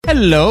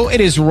Hello, it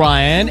is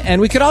Ryan,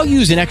 and we could all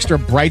use an extra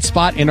bright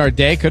spot in our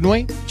day, couldn't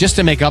we? Just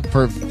to make up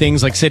for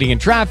things like sitting in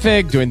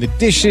traffic, doing the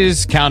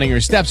dishes, counting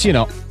your steps, you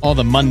know, all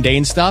the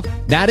mundane stuff.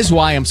 That is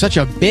why I'm such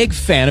a big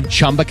fan of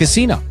Chumba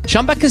Casino.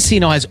 Chumba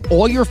Casino has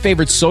all your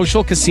favorite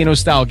social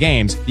casino-style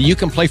games that you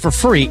can play for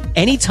free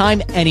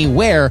anytime,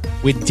 anywhere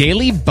with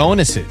daily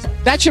bonuses.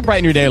 That should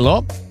brighten your day a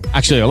little.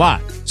 Actually, a lot.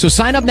 So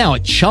sign up now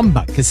at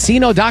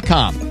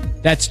ChumbaCasino.com.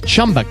 That's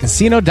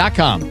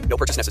ChumbaCasino.com. No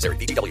purchase necessary.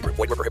 VGW Group.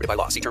 Void where prohibited by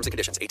law. See terms and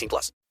conditions.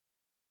 18+.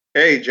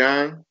 Hey,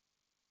 John.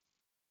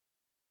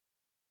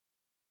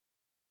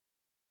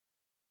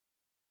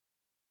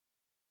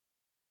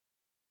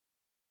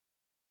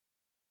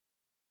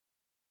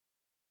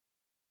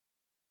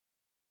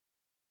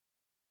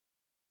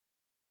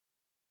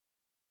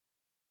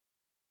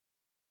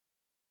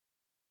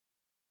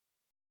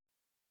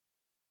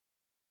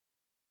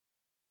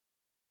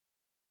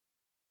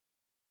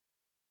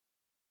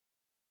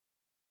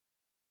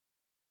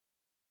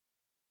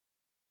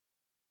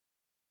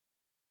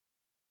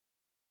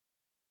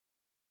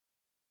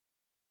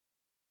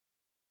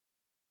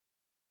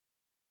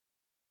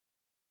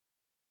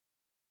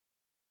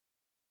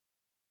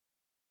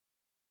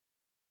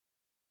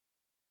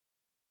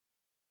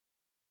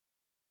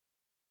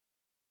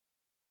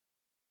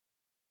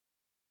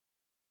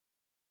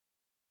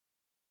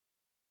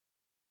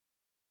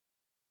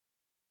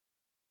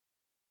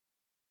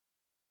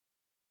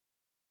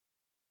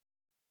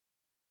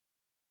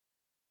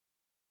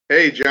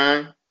 Hey,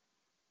 John.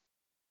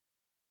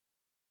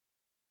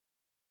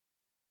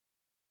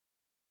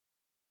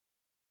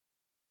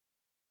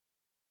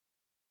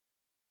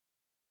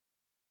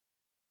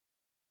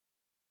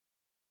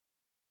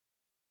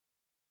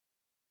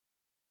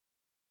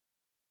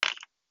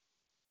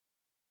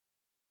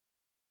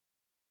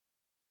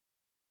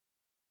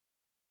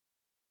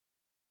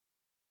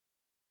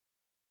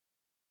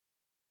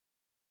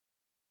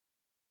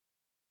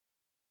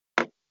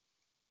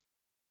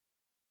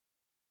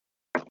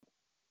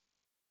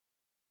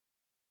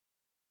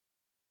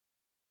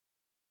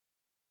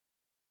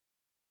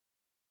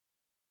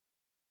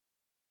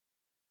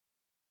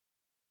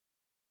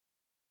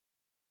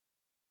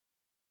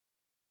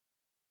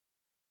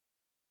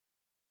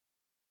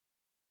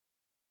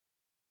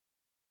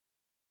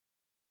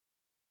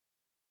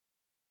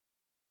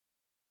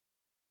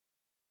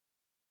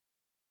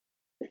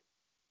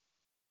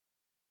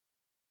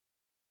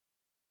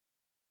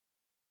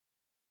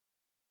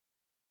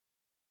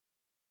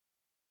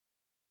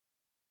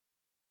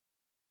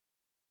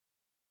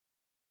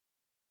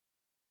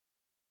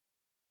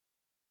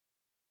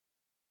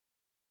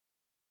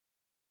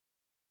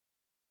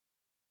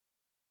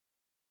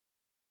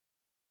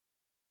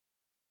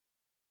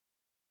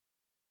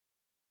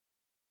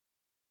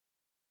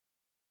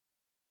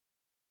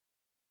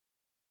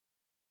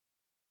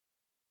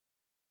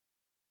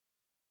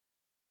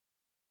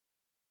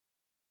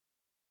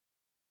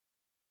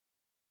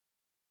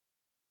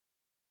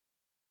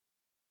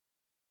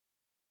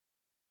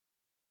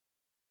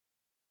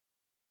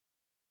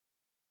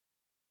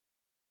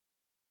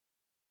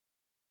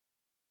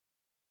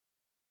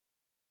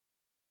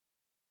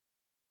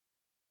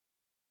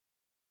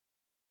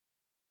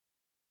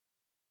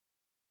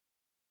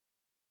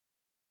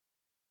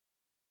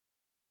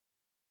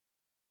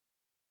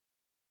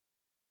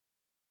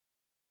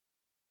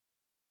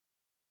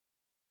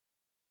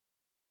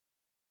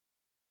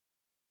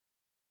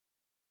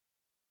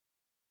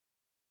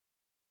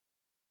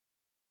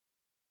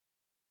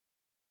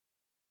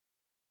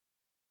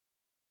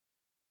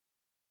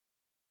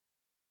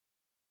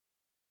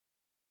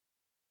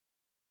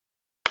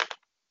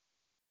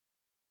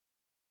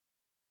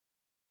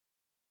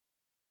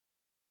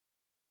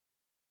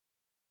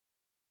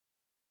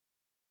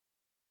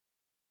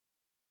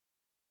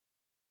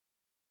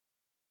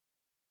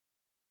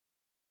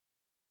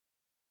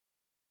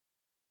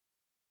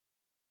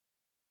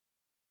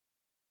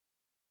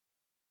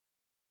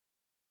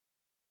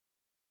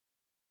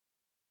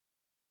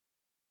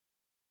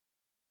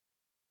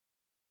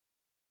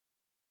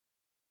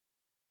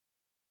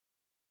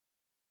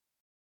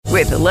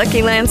 With the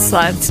Lucky Land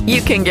Slots,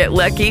 you can get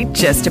lucky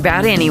just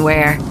about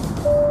anywhere.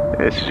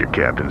 This is your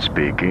captain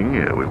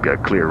speaking. We've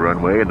got clear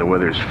runway and the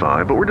weather's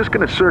fine, but we're just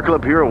going to circle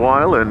up here a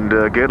while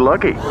and get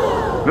lucky.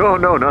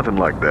 No, nothing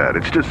like that.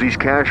 It's just these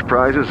cash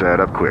prizes add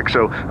up quick.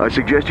 So I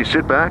suggest you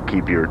sit back,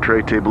 keep your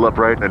tray table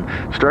upright, and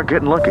start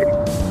getting lucky.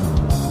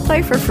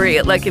 Play for free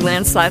at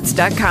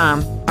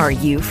LuckyLandSlots.com. Are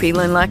you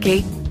feeling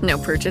lucky? No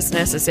purchase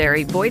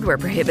necessary. Void where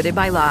prohibited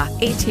by law.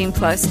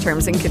 18+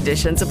 terms and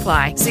conditions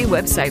apply. See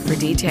website for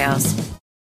details.